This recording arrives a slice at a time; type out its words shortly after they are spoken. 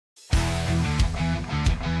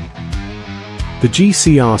The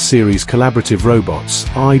GCR series collaborative robots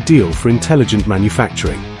are ideal for intelligent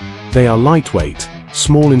manufacturing. They are lightweight,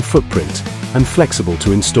 small in footprint, and flexible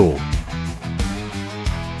to install.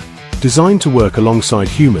 Designed to work alongside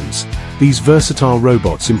humans, these versatile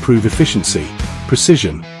robots improve efficiency,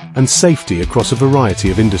 precision, and safety across a variety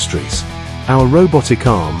of industries. Our robotic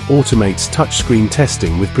arm automates touchscreen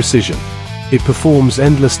testing with precision. It performs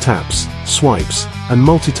endless taps, swipes, and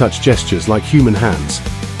multi-touch gestures like human hands,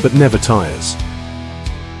 but never tires.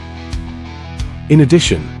 In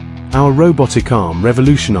addition, our robotic arm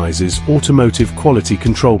revolutionizes automotive quality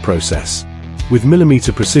control process. With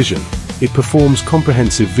millimeter precision, it performs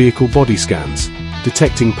comprehensive vehicle body scans,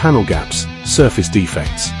 detecting panel gaps, surface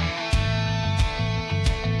defects.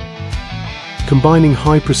 Combining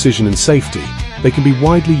high precision and safety, they can be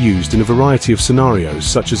widely used in a variety of scenarios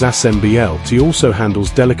such as ASMBL. It also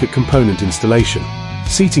handles delicate component installation,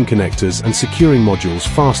 seating connectors and securing modules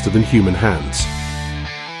faster than human hands.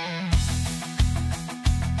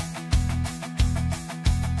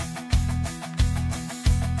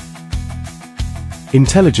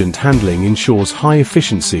 Intelligent handling ensures high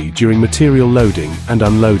efficiency during material loading and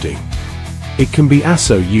unloading. It can be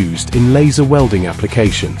also used in laser welding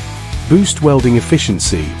application. Boost welding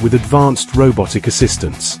efficiency with advanced robotic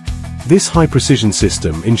assistance. This high-precision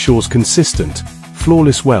system ensures consistent,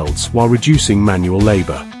 flawless welds while reducing manual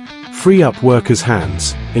labor. Free up workers'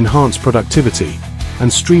 hands, enhance productivity,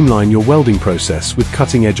 and streamline your welding process with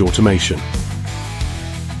cutting-edge automation.